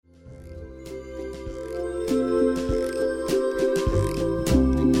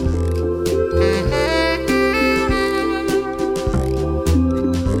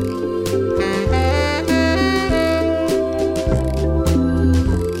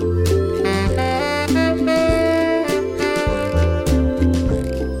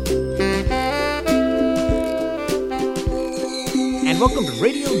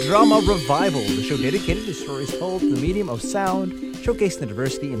Drama Revival, the show dedicated to stories told through the medium of sound, showcasing the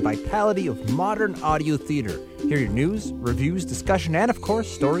diversity and vitality of modern audio theater. Hear your news, reviews, discussion, and of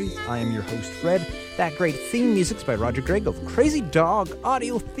course, stories. I am your host, Fred. That great theme music's by Roger Gregg of Crazy Dog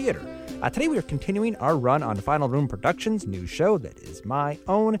Audio Theater. Today we are continuing our run on Final Room Productions' new show that is my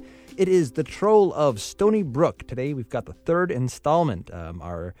own. It is The Troll of Stony Brook. Today we've got the third installment.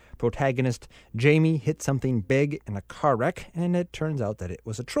 Our protagonist, Jamie, hit something big in a car wreck, and it turns out that it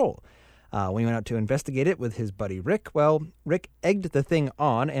was a troll. When he went out to investigate it with his buddy Rick, well, Rick egged the thing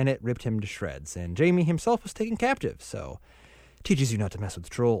on, and it ripped him to shreds. And Jamie himself was taken captive, so teaches you not to mess with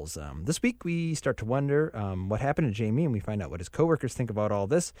trolls. This week, we start to wonder what happened to Jamie, and we find out what his coworkers think about all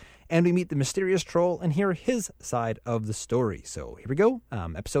this, and we meet the mysterious troll and hear his side of the story. So here we go,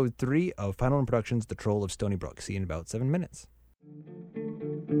 episode 3 of Final Room Productions, The Troll of Stony Brook. See you in about 7 minutes.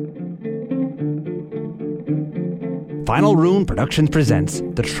 Final Room Productions presents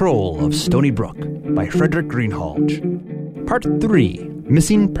The Troll of Stony Brook by Frederick Greenhalgh. Part 3,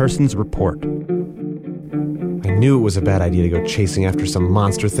 Missing Persons Report. I knew it was a bad idea to go chasing after some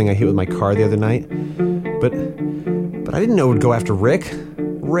monster thing I hit with my car the other night. But I didn't know it would go after Rick.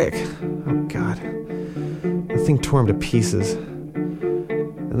 Rick. Oh, God. The thing tore him to pieces.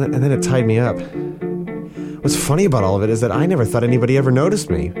 And then it tied me up. What's funny about all of it is that I never thought anybody ever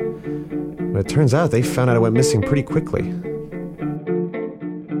noticed me. But it turns out they found out I went missing pretty quickly.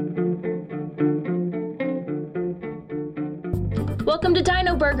 Welcome to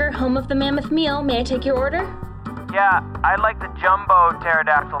Dino Burger, home of the Mammoth Meal. May I take your order? Yeah, I'd like the Jumbo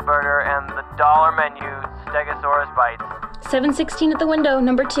Pterodactyl Burger and the dollar menu Stegosaurus Bites. $7.16 at the window,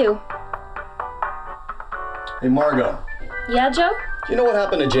 number 2. Hey, Margot. Yeah, Joe? Do you know what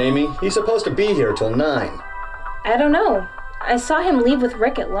happened to Jamie? He's supposed to be here till 9. I don't know. I saw him leave with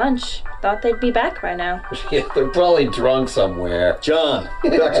Rick at lunch. Thought they'd be back by now. Yeah, they're probably drunk somewhere. John,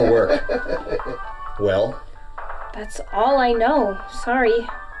 back to work. Well? That's all I know. Sorry.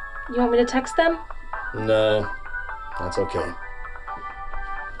 You want me to text them? No, that's okay.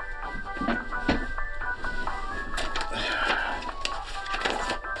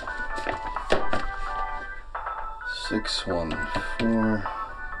 Six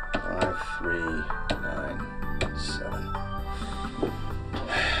 1-4-5-3-9-7.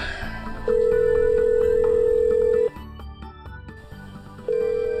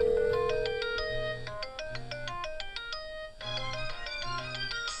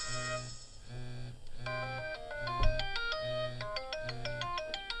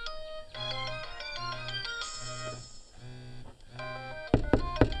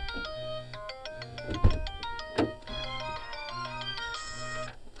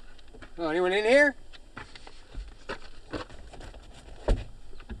 Oh, anyone in here?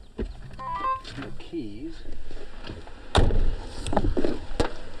 No keys.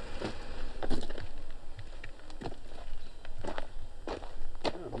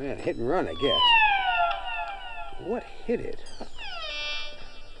 Oh man, hit and run, I guess. What hit it?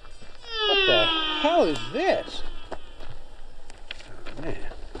 What the hell is this? Oh man.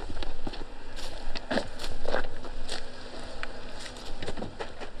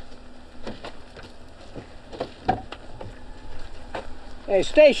 Hey,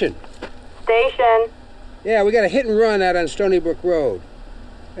 station. Station. Yeah, we got a hit and run out on Stony Brook Road.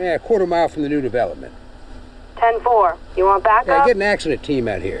 Yeah, a quarter mile from the new development. 10-4. You want backup? Yeah, get an accident team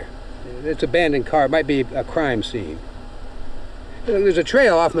out here. It's an abandoned car. It might be a crime scene. There's a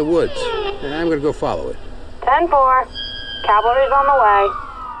trail off in the woods, and I'm going to go follow it. 10-4. Cavalry's on the way.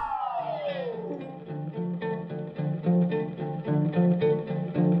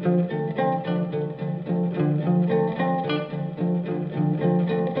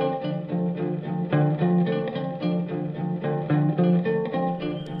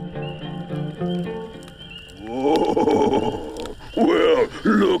 Well,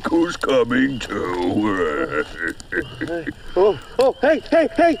 look who's coming too.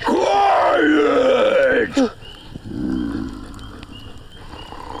 Hey! Quiet!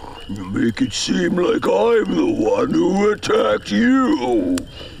 You make it seem like I'm the one who attacked you.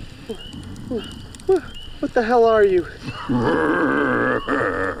 What the hell are you?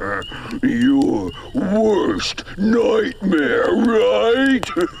 Your worst nightmare, right?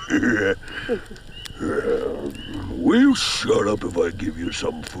 Will you shut up if I give you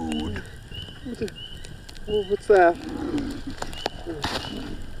some food? What's that?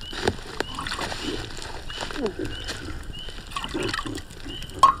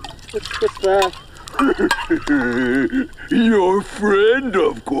 What's that? Your friend,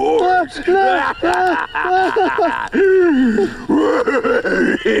 of course.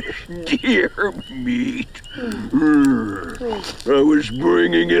 Dear meat. I was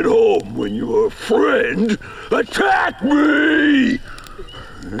bringing it home when your friend attacked me.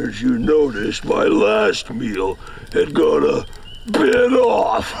 As you noticed, my last meal had gone a bit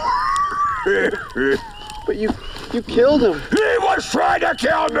off. But you killed him. He was trying to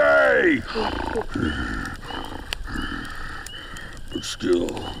kill me! But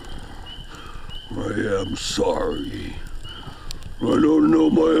still, I am sorry. I don't know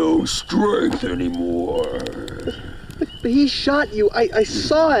my own strength anymore. But he shot you. I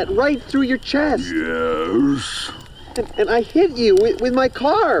saw it right through your chest. Yes. And I hit you with my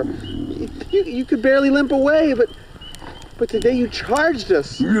car. You could barely limp away, but today you charged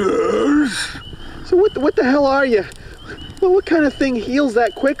us. Yes. So what the hell are you? Well, what kind of thing heals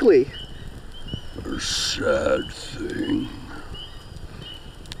that quickly? A sad thing.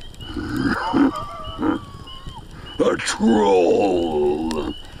 A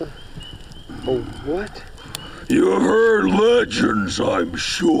troll. A what? You've heard legends, I'm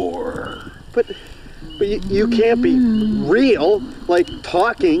sure. But you can't be real, like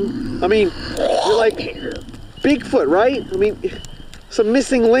talking. I mean, you're like Bigfoot, right? I mean, some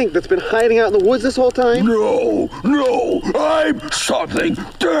missing link that's been hiding out in the woods this whole time? No, I'm something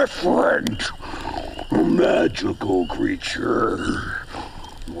different. A magical creature.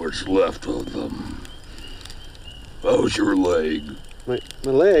 What's left of them. How's your leg? My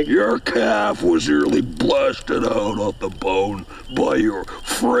leg? Your calf was nearly blasted out of the bone by your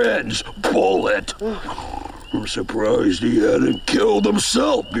friend's bullet. I'm surprised he hadn't killed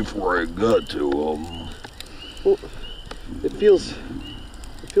himself before I got to him. Well, it feels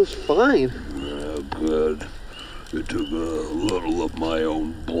fine. Yeah, good. It took a little of my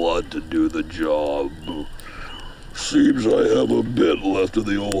own blood to do the job. Seems I have a bit left of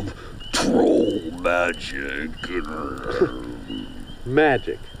the old troll magic.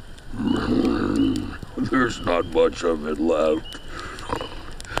 Magic? There's not much of it left.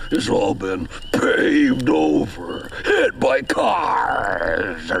 It's all been paved over, hit by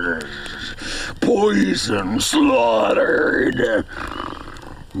cars, poisoned, slaughtered.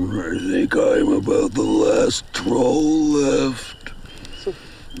 I think I'm about the last troll left. So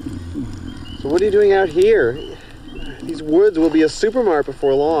what are you doing out here? These woods will be a supermart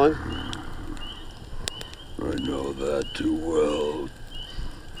before long. I know that too well.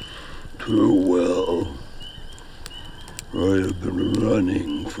 Too well. I have been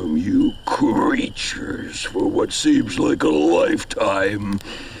running from you creatures for what seems like a lifetime.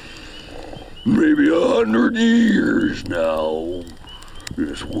 Maybe 100 years now.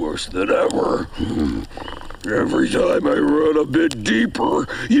 It's worse than ever. Every time I run a bit deeper,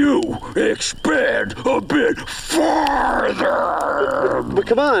 you expand a bit farther. But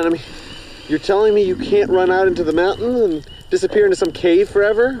come on, I mean, you're telling me you can't run out into the mountains and disappear into some cave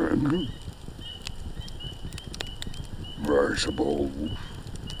forever? I suppose.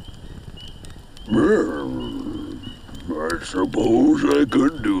 I suppose I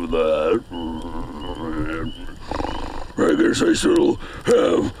could do that. I guess I still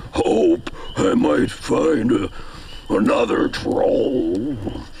have hope I might find another troll.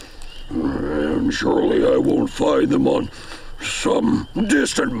 And surely I won't find them on some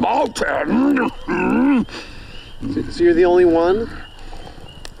distant mountain. So you're the only one?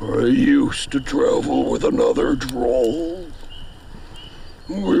 I used to travel with another troll.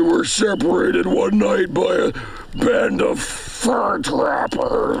 We were separated one night by a band of fur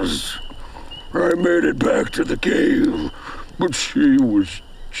trappers. I made it back to the cave, but she was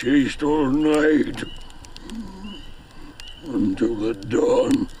chased all night. Until at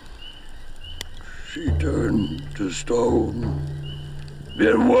dawn, she turned to stone.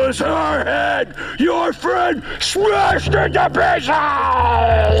 It was her head your friend smashed into pieces!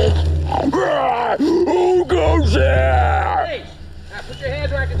 Who goes there? Hey, now put your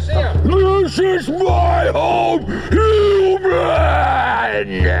hands where I can see them. This is my home, human!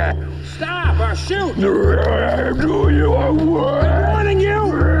 Stop or shoot! Do your work! I'm warning you!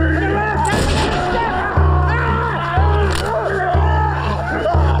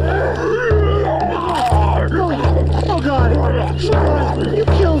 Oh God! You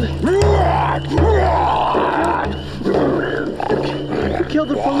killed him! You killed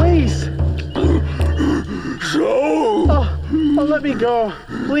the police! So? Oh, let me go.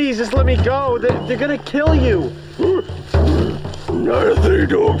 Please, just let me go. They're gonna kill you. They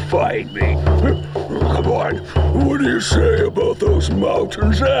don't fight me. Come on, what do you say about those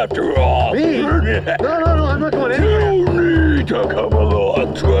mountains after all? Me? No, I'm not going anywhere. You need to come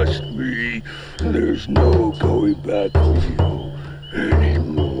along, trust me. There's no going back with you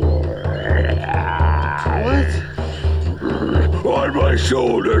anymore. What? On my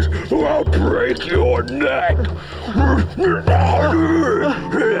shoulders, or I'll break your neck.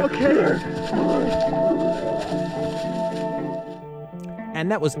 Okay. And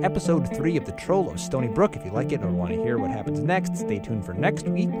that was episode 3 of The Troll of Stony Brook. If you like it or want to hear what happens next, stay tuned for next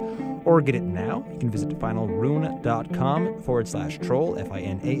week or get it now. You can visit finalrune.com/troll,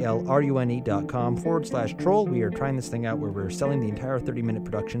 finalrune.com/troll. We are trying this thing out where we're selling the entire 30-minute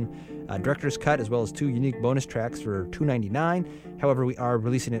production, director's cut, as well as 2 unique bonus tracks for $2.99. However, we are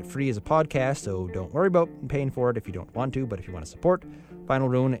releasing it free as a podcast, so don't worry about paying for it if you don't want to, but if you want to support Final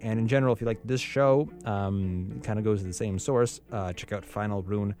Rune, and in general, if you like this show, it kind of goes to the same source, check out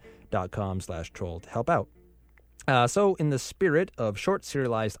finalrune.com/troll to help out. So in the spirit of short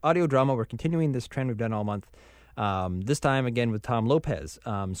serialized audio drama, we're continuing this trend we've done all month, this time again with Tom Lopez.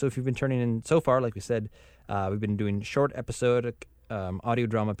 So if you've been turning in so far, like we said, we've been doing short episodic audio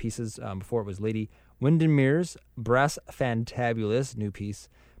drama pieces. Before it was Lady Windermere's Brass Fantabulous, new piece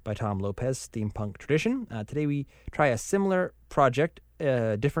by Tom Lopez, Steampunk Tradition. Today we try a similar project,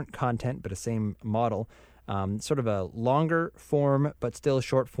 different content, but a same model. Sort of a longer form, but still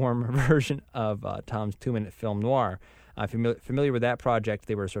short form version of Tom's 2-minute film noir. If you're familiar with that project,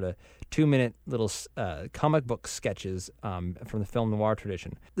 they were sort of 2-minute little comic book sketches from the film noir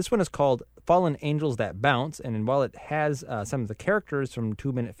tradition. This one is called Fallen Angels That Bounce, and while it has some of the characters from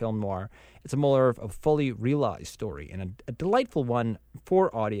 2-minute film noir, it's a more of a fully realized story, and a delightful one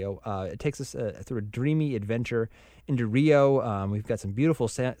for audio. It takes us through a dreamy adventure into Rio. We've got some beautiful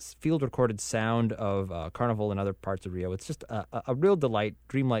field-recorded sound of Carnival and other parts of Rio. It's just a real delight,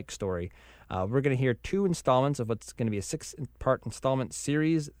 dreamlike story. We're going to hear 2 installments of what's going to be a 6-part installment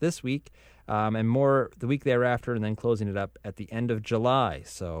series this week, and more the week thereafter, and then closing it up at the end of July.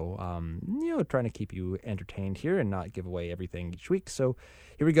 So, trying to keep you entertained here and not give away everything each week. So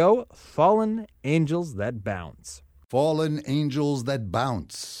here we go. Fallen Angels That Bounce. Fallen Angels That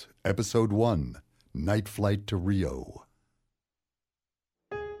Bounce, Episode 1, Night Flight to Rio.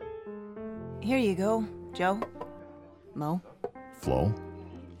 Here you go, Joe. Mo. Flo?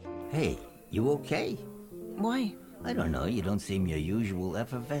 Hey, you okay? Why? I don't know, you don't seem your usual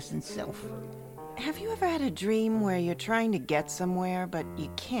effervescent self. Have you ever had a dream where you're trying to get somewhere, but you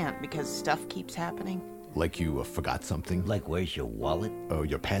can't because stuff keeps happening? Like you forgot something? Like where's your wallet? Or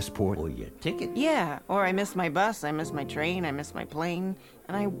your passport? Or your ticket? Yeah, or I missed my bus, I missed my train, I missed my plane,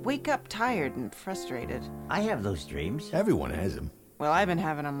 and I wake up tired and frustrated. I have those dreams. Everyone has them. Well, I've been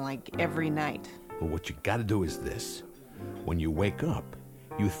having them like every night. Well, what you gotta do is this. When you wake up,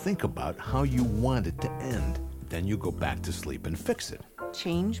 you think about how you want it to end. Then you go back to sleep and fix it.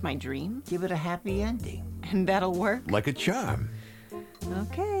 Change my dream? Give it a happy ending. And that'll work? Like a charm.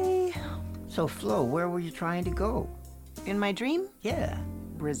 Okay. So, Flo, where were you trying to go? In my dream? Yeah.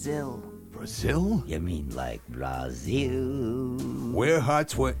 Brazil. Brazil? You mean like Brazil? Where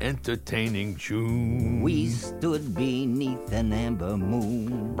hearts were entertaining June. We stood beneath an amber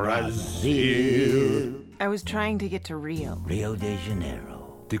moon. Brazil. I was trying to get to Rio. Rio de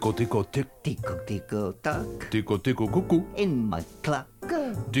Janeiro. Tico tico tick. Tico tico tock. Tico tico cuckoo. In my clock.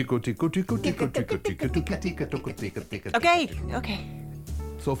 Tico tico tico tico tico tico tico tico tico tico tico. Okay.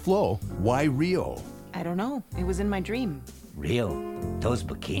 So, Flo, why Rio? I don't know. It was in my dream. Rio, those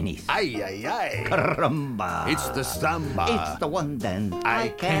bikinis. Ay, ay, ay. Caramba. It's the samba. It's the one that I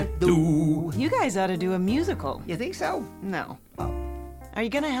can't do. You guys ought to do a musical. You think so? No. Oh. Are you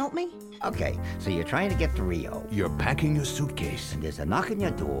gonna help me? Okay, so you're trying to get to Rio. You're packing your suitcase. And there's a knock on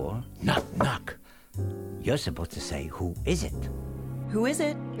your door. Knock, knock. You're supposed to say, who is it? Who is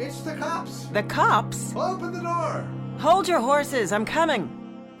it? It's the cops. The cops? Open the door. Hold your horses, I'm coming.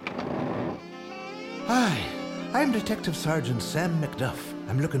 Hi, I'm Detective Sergeant Sam McDuff.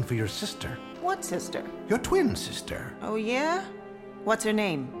 I'm looking for your sister. What sister? Your twin sister. Oh, yeah? What's her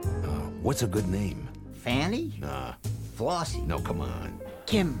name? What's a good name? Fanny? Nah. Flossie? No, come on.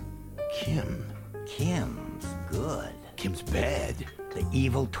 Kim. Kim. Kim's good. Kim's bad. The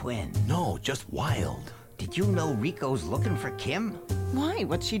evil twin. No, just wild. Did you know Rico's looking for Kim? Why?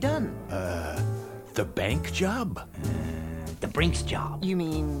 What's she done? The bank job? The Brinks job. You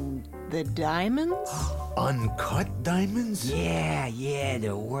mean the diamonds? Uncut diamonds? Yeah,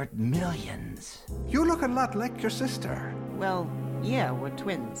 they're worth millions. You look a lot like your sister. Well, yeah, we're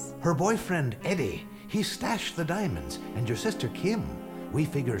twins. Her boyfriend, Eddie, he stashed the diamonds. And your sister, Kim, we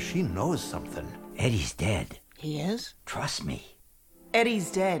figure she knows something. Eddie's dead. He is? Trust me.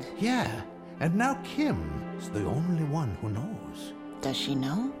 Eddie's dead. Yeah, and now Kim's the only one who knows. Does she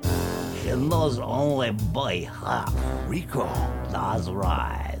know? She knows only by half. Rico. That's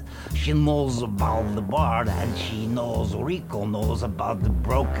right. She knows about the bar, and she knows Rico knows about the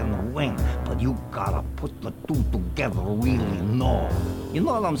broken wing. But you gotta put the two together, really know. You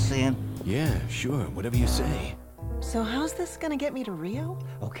know what I'm saying? Yeah, sure, whatever you say. So how's this gonna get me to Rio?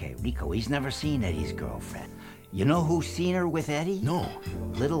 Okay, Rico, he's never seen Eddie's girlfriend. You know who's seen her with Eddie? No.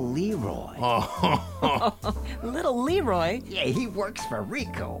 Little Leroy. Oh. Little Leroy? Yeah, he works for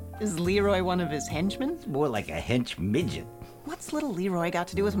Rico. Is Leroy one of his henchmen? More like a hench midget. What's little Leroy got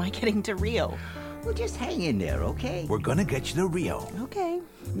to do with my getting to Rio? Well, just hang in there, okay? We're gonna get you to Rio. Okay.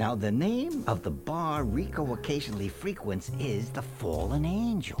 Now, the name of the bar Rico occasionally frequents is the Fallen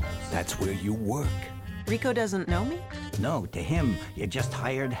Angels. That's where you work. Rico doesn't know me? No, to him, you're just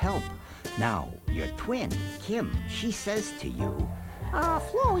hired help. Now, your twin, Kim, she says to you,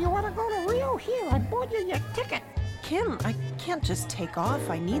 Flo, you want to go to Rio? Here, I bought you your ticket. Kim, I can't just take off.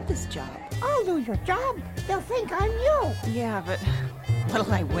 I need this job. I'll do your job. They'll think I'm you. Yeah, but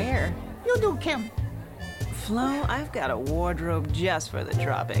what'll I wear? You do, Kim. Flo, I've got a wardrobe just for the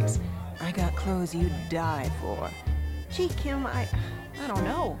tropics. I got clothes you'd die for. Gee, Kim, I don't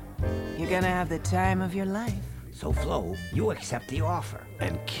know. You're gonna have the time of your life. So, Flo, you accept the offer.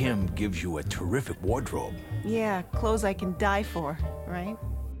 And Kim gives you a terrific wardrobe. Yeah, clothes I can die for, right?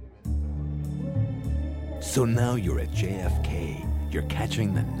 So now you're at JFK. You're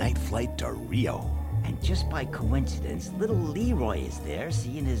catching the night flight to Rio. And just by coincidence, little Leroy is there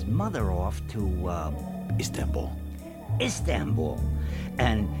seeing his mother off to, Istanbul. Istanbul.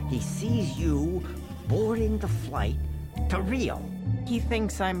 And he sees you boarding the flight to Rio. He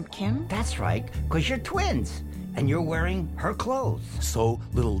thinks I'm Kim? That's right, because you're twins. And you're wearing her clothes. So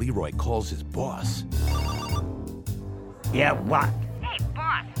little Leroy calls his boss. Yeah, what? Hey,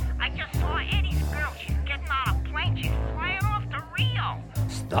 boss, I just saw Eddie's girl. She's getting on a plane. She's flying off to Rio.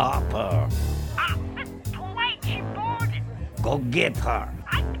 Stop her. It's too late. She boarded. Go get her.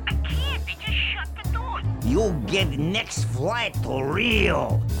 I can't. They just shut the door. You'll get next flight to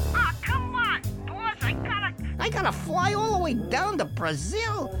Rio. Come on, boss. I gotta fly all the way down to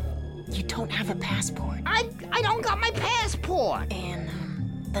Brazil. You don't have a passport. I don't got my passport. And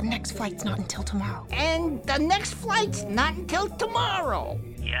the next flight's not until tomorrow. And the next flight's not until tomorrow.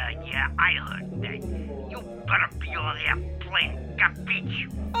 Yeah, I heard that. You better be on that plane. Capiche?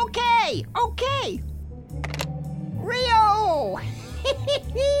 Okay. Rio!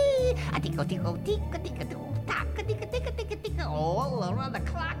 All around the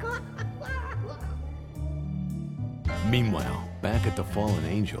clock. Meanwhile, back at the Fallen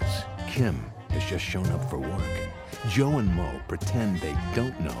Angels, Kim has just shown up for work. Joe and Mo pretend they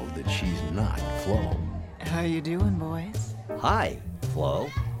don't know that she's not Flo. How you doing, boys? Hi, Flo.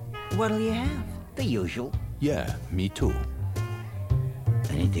 What'll you have? The usual. Yeah, me too.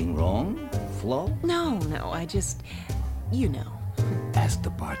 Anything wrong, Flo? No, I just... you know. Ask the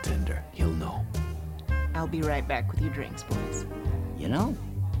bartender. He'll know. I'll be right back with your drinks, boys. You know,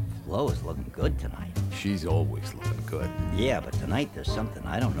 Flo is looking good tonight. She's always looking good. Yeah, but tonight there's something,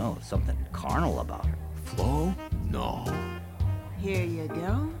 I don't know, something carnal about her. Flo? No. Here you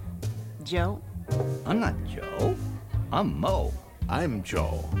go. Joe? I'm not Joe. I'm Mo. I'm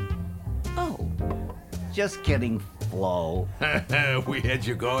Joe. Oh. Just kidding, Flo. We had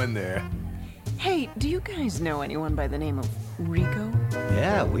you going there. Hey, do you guys know anyone by the name of Rico?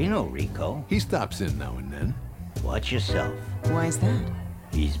 Yeah, we know Rico. He stops in now and then. Watch yourself. Why's that?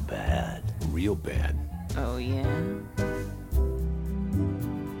 He's bad. Real bad. Oh, yeah?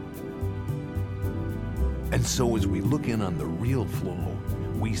 And so as we look in on the real Flo,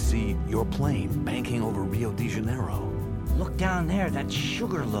 we see your plane banking over Rio de Janeiro. Look down there, that's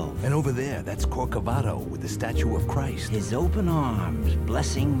Sugarloaf. And over there, that's Corcovado with the statue of Christ. His open arms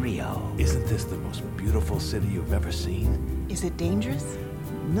blessing Rio. Isn't this the most beautiful city you've ever seen? Is it dangerous?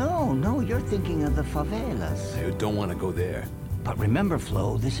 No, you're thinking of the favelas. I don't want to go there. But remember,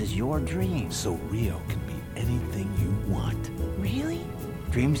 Flo, this is your dream. So Rio can be anything you want. Really?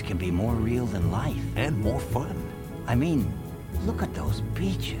 Dreams can be more real than life. And more fun. I mean, look at those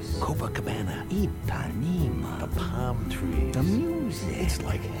beaches. Copacabana. Ipanema. The palm trees. The music. It's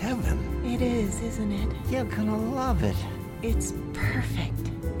like heaven. It is, isn't it? You're gonna love it. It's perfect.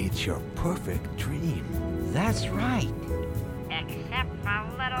 It's your perfect dream. That's right. Except for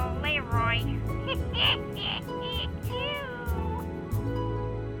little Leroy.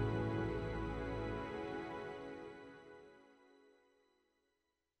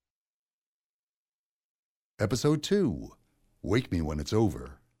 Episode 2, Wake Me When It's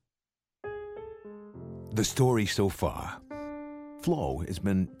Over. The story so far. Flo has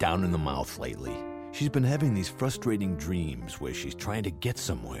been down in the mouth lately. She's been having these frustrating dreams where she's trying to get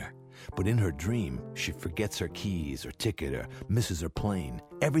somewhere. But in her dream, she forgets her keys or ticket or misses her plane.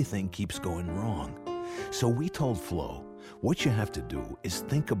 Everything keeps going wrong. So we told Flo, what you have to do is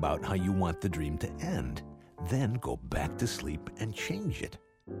think about how you want the dream to end. Then go back to sleep and change it.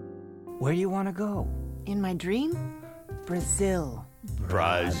 Where do you want to go? In my dream? Brazil.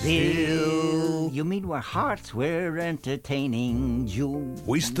 Brazil. You mean where hearts were entertaining you?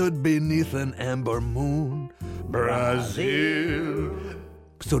 We stood beneath an amber moon. Brazil.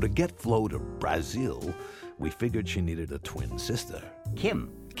 So to get Flo to Brazil, we figured she needed a twin sister.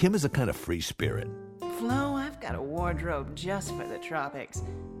 Kim. Kim is a kind of free spirit. Flo, I've got a wardrobe just for the tropics.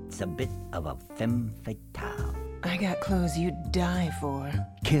 It's a bit of a femme fatale. I got clothes you'd die for.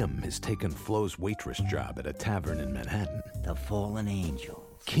 Kim has taken Flo's waitress job at a tavern in Manhattan. The Fallen Angels.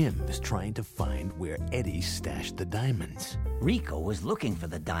 Kim is trying to find where Eddie stashed the diamonds. Rico was looking for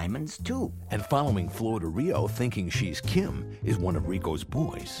the diamonds, too. And following Flo to Rio, thinking she's Kim, is one of Rico's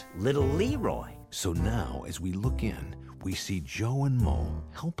boys. Little Leroy. So now, as we look in, we see Joe and Mo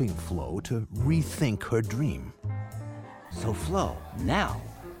helping Flo to rethink her dream. So, Flo, now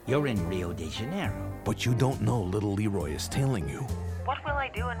you're in Rio de Janeiro. But you don't know little Leroy is tailing you. What will I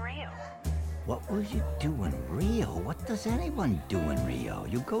do in Rio? What will you do in Rio? What does anyone do in Rio?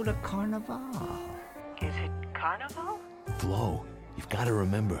 You go to Carnival. Is it Carnival? Flo, you've got to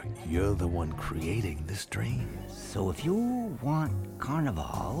remember, you're the one creating this dream. So if you want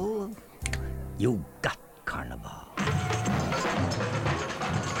Carnival, you got Carnival.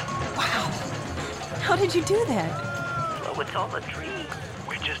 Wow! How did you do that? Flo, it's all a dream.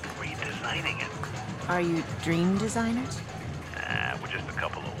 We're just redesigning it. Are you dream designers? We're just a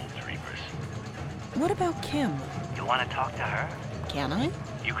couple of old dreamers. What about Kim? You want to talk to her? Can I?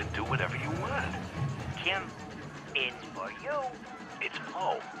 You can do whatever you want. Kim, it's for you. It's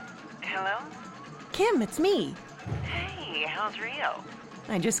Flo. Hello? Kim, it's me. Hey, how's Rio?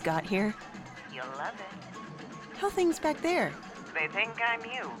 I just got here. You'll love it. How things back there? They think I'm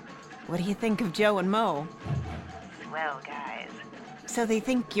you. What do you think of Joe and Mo? Swell guys. So they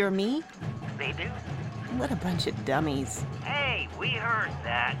think you're me? They do. What a bunch of dummies. Hey, we heard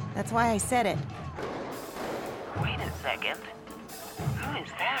that. That's why I said it. Wait a second. Who is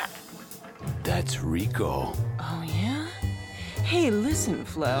that? That's Rico. Oh, yeah? Hey, listen,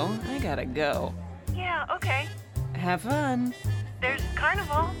 Flo. I gotta go. Yeah, okay. Have fun. There's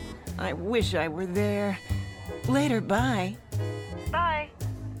Carnival. I wish I were there. Later, bye. Bye.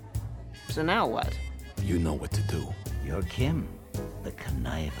 So now what? You know what to do. You're Kim, the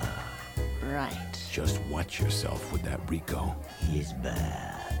conniver. Right. Just watch yourself with that Rico. He's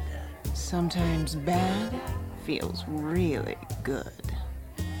bad. Sometimes bad feels really good.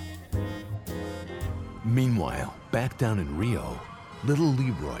 Meanwhile, back down in Rio, little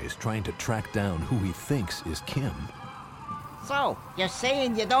Leroy is trying to track down who he thinks is Kim. So, you're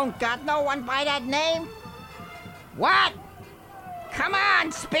saying you don't got no one by that name? What? Come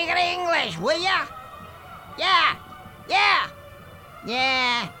on, speak it English, will ya? Yeah.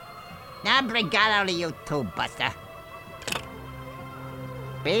 Now bring God out of you too, Buster.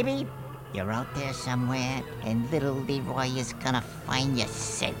 Baby, you're out there somewhere, and little Leroy is gonna find you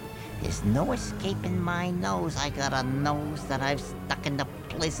safe. There's no escaping my nose. I got a nose that I've stuck into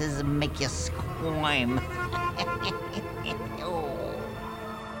places that make you squirm.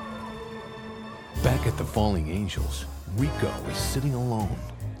 Back at the Falling Angels, Rico is sitting alone,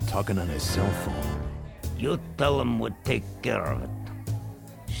 talking on his cell phone. You tell him we'll take care of it.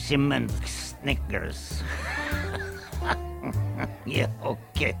 Cement Snickers. Yeah,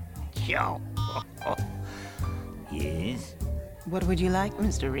 okay. Ciao. Yes? What would you like,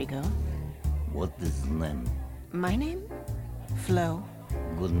 Mr. Rico? What is name? My name? Flo.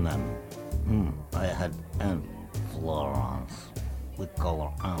 Good name. I had Aunt Florence. We call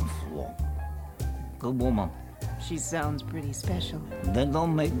her Aunt Flo. Good woman. She sounds pretty special. They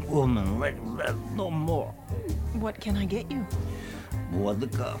don't make women like that no more. What can I get you?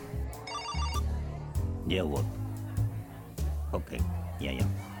 Vodka. Yeah, what? Okay, yeah.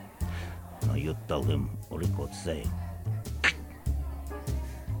 Now you tell him what he could say.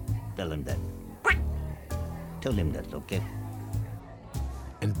 Tell him that. Tell him that, okay?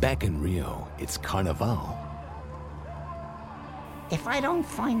 And back in Rio, it's Carnival. If I don't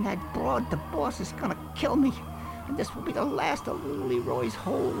find that broad, the boss is gonna kill me. And this will be the last of little Leroy's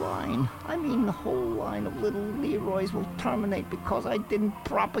whole line. I mean, the whole line of little Leroy's will terminate because I didn't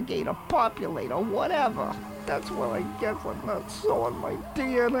propagate or populate or whatever. That's what I get for not sowing my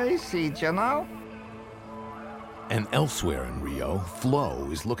DNA seeds, you know? And elsewhere in Rio, Flo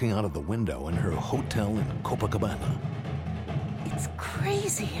is looking out of the window in her hotel in Copacabana. It's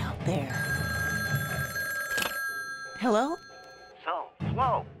crazy out there. Hello? So,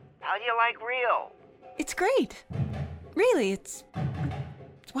 Flo, How do you like Rio? It's great. Really, it's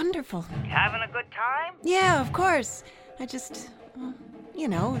wonderful. Having a good time? Yeah, of course. I just,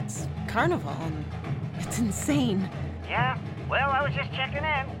 it's carnival and it's insane. Yeah? Well, I was just checking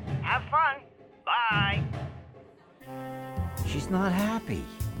in. Have fun. Bye. She's not happy.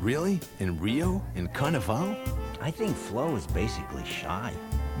 Really? In Rio? In Carnival? I think Flo is basically shy.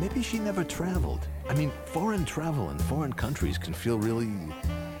 Maybe she never traveled. I mean, foreign travel in foreign countries can feel really...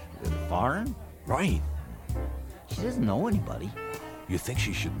 Foreign? Right. She doesn't know anybody. You think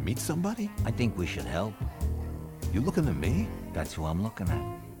she should meet somebody? I think we should help. You looking at me? That's who I'm looking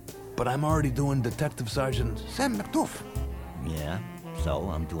at. But I'm already doing Detective Sergeant Sam McDuff. Yeah, so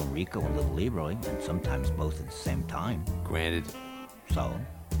I'm doing Rico and Little Leroy, and sometimes both at the same time. Granted. So,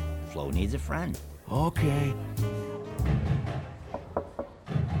 Flo needs a friend. Okay.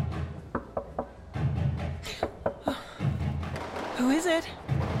 Who is it?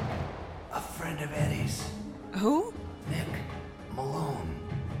 A friend of Eddie's. Who? Nick Malone.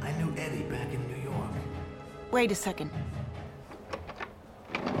 I knew Eddie back in New York. Wait a second.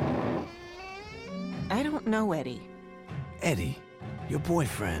 I don't know Eddie. Eddie, your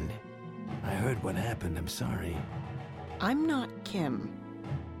boyfriend. I heard what happened. I'm sorry. I'm not Kim.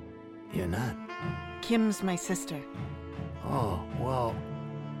 You're not? Kim's my sister. Oh, well,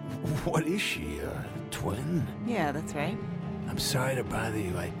 what is she, a twin? Yeah, that's right. I'm sorry to bother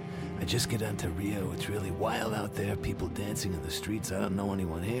you. I just get onto Rio. It's really wild out there, people dancing in the streets. I don't know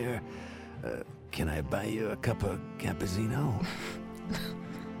anyone here. Can I buy you a cup of cappuccino?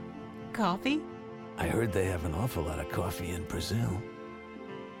 Coffee? I heard they have an awful lot of coffee in Brazil.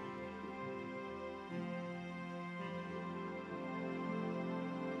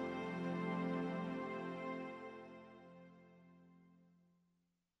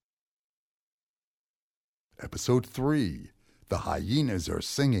 Episode 3. The Hyenas Are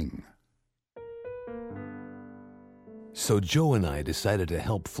Singing. So Joe and I decided to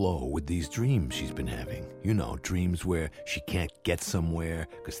help Flo with these dreams she's been having. You know, dreams where she can't get somewhere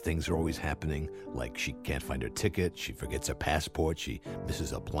because things are always happening, like she can't find her ticket, she forgets her passport, she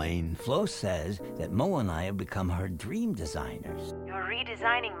misses a plane. Flo says that Mo and I have become her dream designers. You're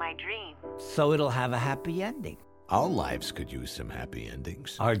redesigning my dream. So it'll have a happy ending. Our lives could use some happy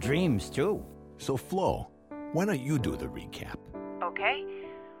endings. Our dreams, too. So Flo, why don't you do the recap? Okay.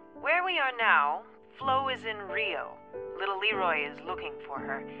 Where we are now, Flo is in Rio. Little Leroy is looking for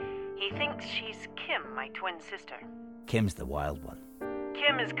her. He thinks she's Kim, my twin sister. Kim's the wild one.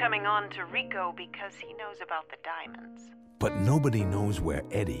 Kim is coming on to Rico because he knows about the diamonds. But nobody knows where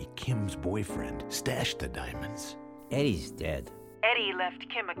Eddie, Kim's boyfriend, stashed the diamonds. Eddie's dead. Eddie left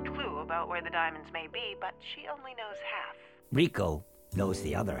Kim a clue about where the diamonds may be, but she only knows half. Rico knows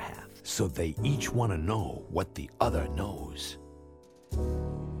the other half. So they each want to know what the other knows.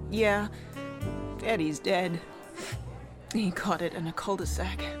 Yeah, Eddie's dead. He caught it in a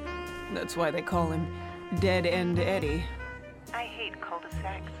cul-de-sac. That's why they call him Dead End Eddie. I hate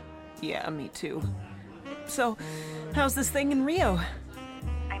cul-de-sacs. Yeah, me too. So, how's this thing in Rio?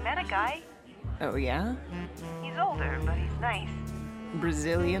 I met a guy. Oh, yeah? He's older, but he's nice.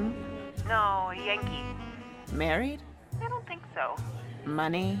 Brazilian? No, a Yankee. Married? I don't think so.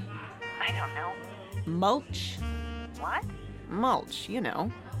 Money? I don't know. Mulch? What? Mulch, you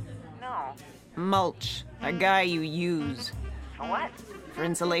know. No. Mulch. A guy you use. For what? For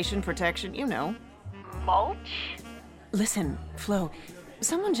insulation, protection, you know. Mulch? Listen, Flo,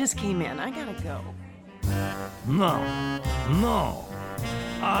 someone just came in. I gotta go. No.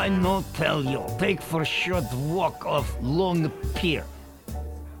 I no tell you. Take for short walk off Long Pier.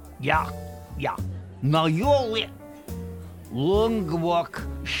 Yeah. Now you wait. Long walk,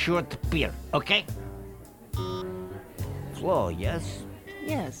 short pier, okay? Flo, yes?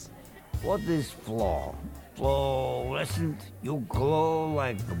 Yes. What is Flo? Fluorescent? You glow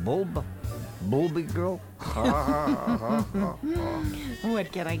like a bulb? Bulby girl?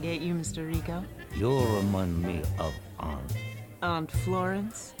 What can I get you, Mr. Rico? You remind me of Aunt. Aunt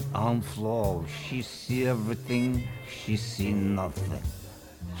Florence? Aunt Flo, she see everything, she see nothing.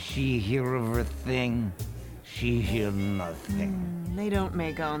 She hear everything, she hear nothing. They don't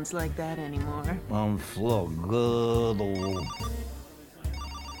make aunts like that anymore. Aunt Flo, good old...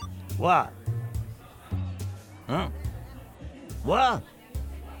 What? Huh? What?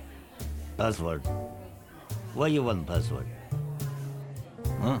 Password. What you want password?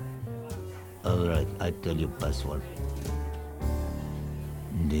 Huh? Alright, I tell you password.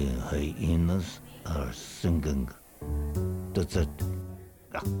 The hyenas are singing. That's it.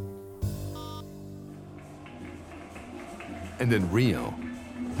 Yeah. And in Rio,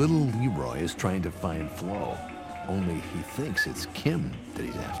 little Leroy is trying to find Flo. Only he thinks it's Kim that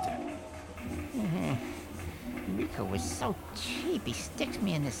he's after. Rico was so cheap. He sticks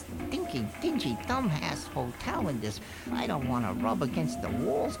me in this stinky, dingy, dumbass hotel in this. I don't want to rub against the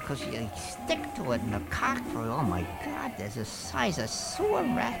walls because you stick to it in the cockroach. Oh my God, there's a size of sewer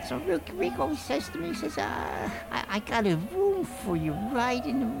rat. So Rico says to me, he says, I got a room for you right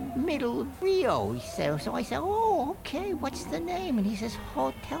in the middle of Rio. He said, so I said, oh, okay, what's the name? And he says,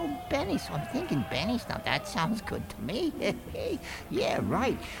 Hotel Benny. So I'm thinking, Benny's, now that sounds good to me. Yeah,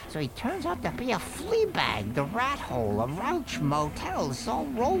 right. So he turns out to be a flea bag, the rat hole, a roach motel. It's all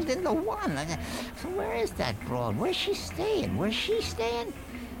rolled into one. So where is that broad? Where's she staying? Where's she staying?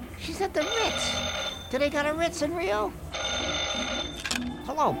 She's at the Ritz. Do they got a Ritz in Rio?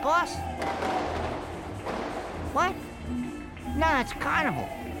 Hello, boss? What? No, it's Carnival.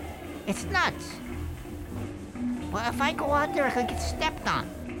 It's nuts. Well, if I go out there, I could get stepped on.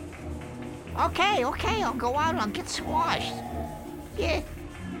 Okay, I'll go out and I'll get squashed. Yeah.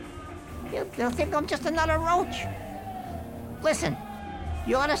 They'll think I'm just another roach. Listen,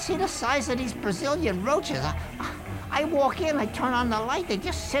 you ought to see the size of these Brazilian roaches. I walk in, I turn on the light, they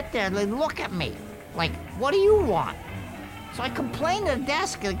just sit there and they look at me. Like, what do you want? So I complain to the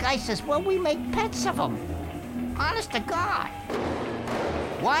desk, and the guy says, well, we make pets of them. Honest to God.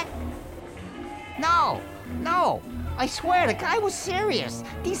 What? No. I swear, the guy was serious.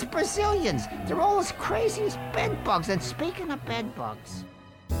 These Brazilians, they're all as crazy as bed bugs. And speaking of bed bugs...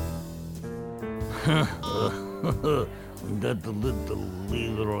 That little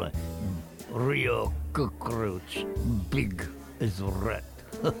Leroy Rio cockroach, big as a rat.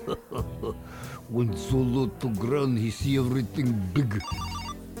 When Solo to ground, he see everything big.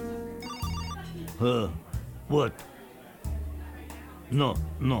 What? No,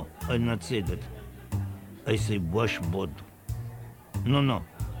 I not say that. I say washboard. No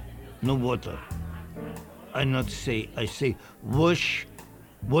water. I say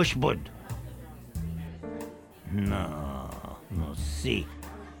washboard. No, see.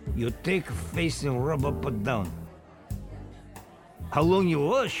 You take a face and rub up and down. How long you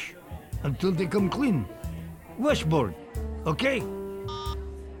wash? Until they come clean. Washboard, okay?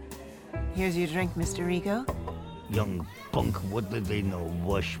 Here's your drink, Mr. Rico. Young punk, what do they know?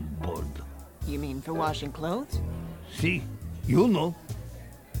 Washboard. You mean for washing clothes? See? You know.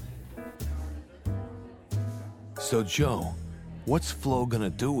 So, Joe, what's Flo gonna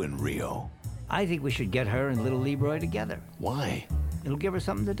do in Rio? I think we should get her and little Leroy together. Why? It'll give her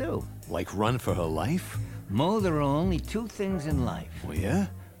something to do. Like run for her life? Mo, there are only two things in life. Oh, yeah?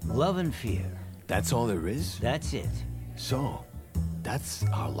 Love and fear. That's all there is? That's it. So, that's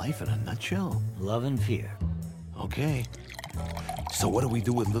our life in a nutshell. Love and fear. Okay. So what do we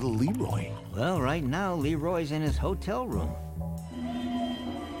do with little Leroy? Well, right now, Leroy's in his hotel room.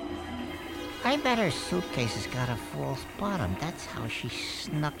 I bet her suitcase has got a false bottom. That's how she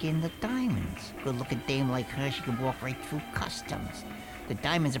snuck in the diamonds. Good-looking dame like her, she could walk right through customs. The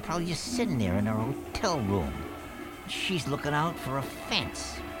diamonds are probably just sitting there in her hotel room. She's looking out for a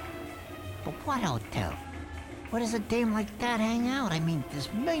fence. But what hotel? Where does a dame like that hang out? I mean,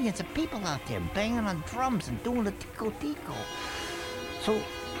 there's millions of people out there banging on drums and doing the tico-tico. So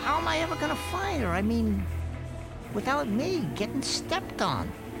how am I ever gonna find her? I mean, without me getting stepped on.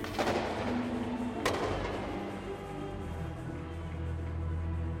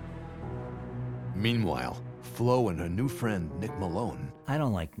 Meanwhile, Flo and her new friend, Nick Malone. I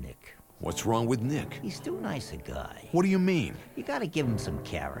don't like Nick. What's wrong with Nick? He's too nice a guy. What do you mean? You gotta give him some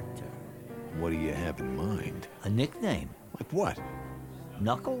character. What do you have in mind? A nickname. Like what?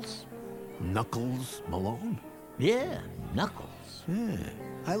 Knuckles? Knuckles Malone? Yeah, Knuckles. Yeah,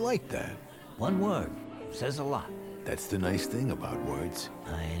 I like that. One word. Says a lot. That's the nice thing about words.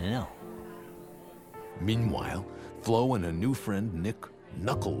 I know. Meanwhile, Flo and her new friend, Nick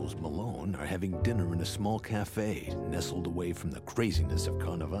Knuckles Malone, are having dinner in a small cafe nestled away from the craziness of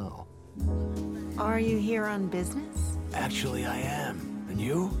Carnival. Are you here on business? Actually, I am. And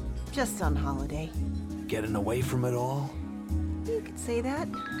you? Just on holiday. Getting away from it all? You could say that.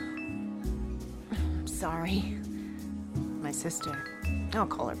 Sorry. My sister. I'll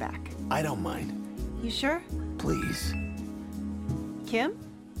call her back. I don't mind. You sure? Please. Kim?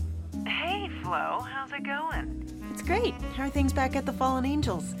 Hey, Flo. How's it going? It's great. How are things back at the Fallen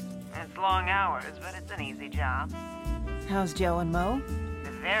Angels? It's long hours, but it's an easy job. How's Joe and Mo?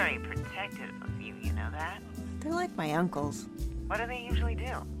 They're very protective of you, you know that? They're like my uncles. What do they usually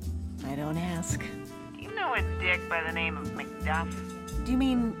do? I don't ask. Do you know a dick by the name of McDuff? Do you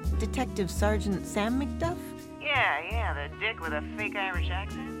mean Detective Sergeant Sam McDuff? Yeah, the dick with a fake Irish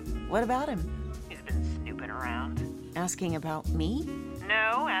accent. What about him? He's been snooping around. Asking about me?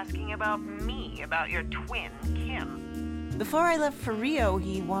 No, asking about me. me about your twin, Kim. Before I left for Rio,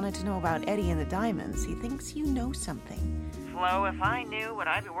 he wanted to know about Eddie and the Diamonds. He thinks you know something. Flo, if I knew, would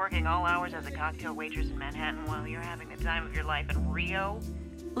I be working all hours as a cocktail waitress in Manhattan while you're having the time of your life in Rio?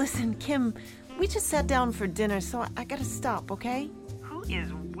 Listen, Kim, we just sat down for dinner, so I gotta stop, okay? Who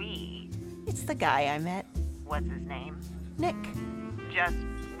is we? It's the guy I met. What's his name? Nick. Just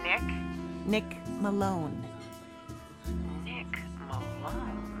Nick? Nick Malone. Nick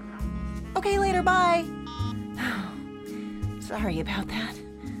Malone. Okay, later, bye. Sorry about that.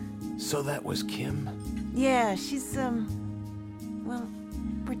 So that was Kim? Yeah, she's, well,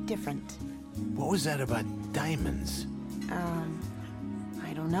 we're different. What was that about diamonds?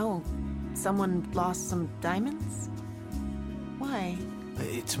 I don't know. Someone lost some diamonds? Why?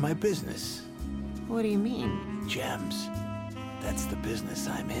 It's my business. What do you mean? Gems. That's the business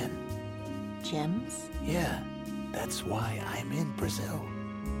I'm in. Gems? Yeah, that's why I'm in Brazil.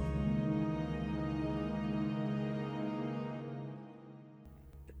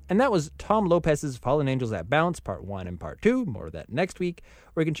 And that was Tom Lopez's Fallen Angels that Bounce, Part 1 and Part 2. More of that next week.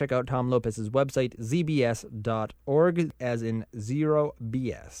 Or you can check out Tom Lopez's website, zbs.org, as in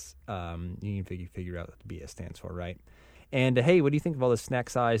 0BS. You can figure out what the BS stands for, right? And hey, what do you think of all this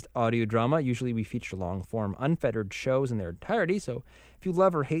snack-sized audio drama? Usually we feature long-form, unfettered shows in their entirety, so if you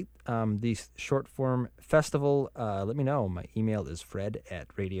love or hate these short-form festival, let me know. My email is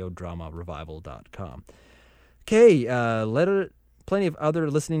fred@radiodramarevival.com. Okay, plenty of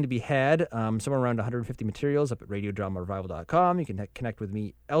other listening to be had, somewhere around 150 materials up at radiodramarevival.com. You can connect with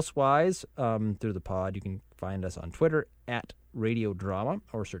me elsewise through the pod. You can find us on Twitter at Radio Drama,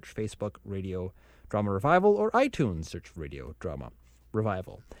 or search Facebook Radio Drama Revival, or iTunes search Radio Drama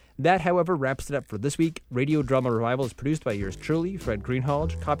Revival. That, however, wraps it up for this week. Radio Drama Revival is produced by yours truly, Fred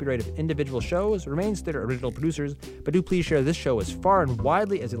Greenhalgh. Copyright of individual shows remains their original producers, but do please share this show as far and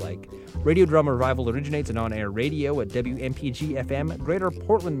widely as you like. Radio Drama Revival originates in on-air radio at WMPG-FM, Greater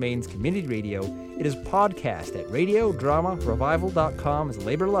Portland, Maine's community radio. It is podcast at radiodramarevival.com as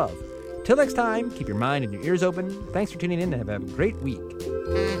labor love. Till next time, keep your mind and your ears open. Thanks for tuning in and have a great week.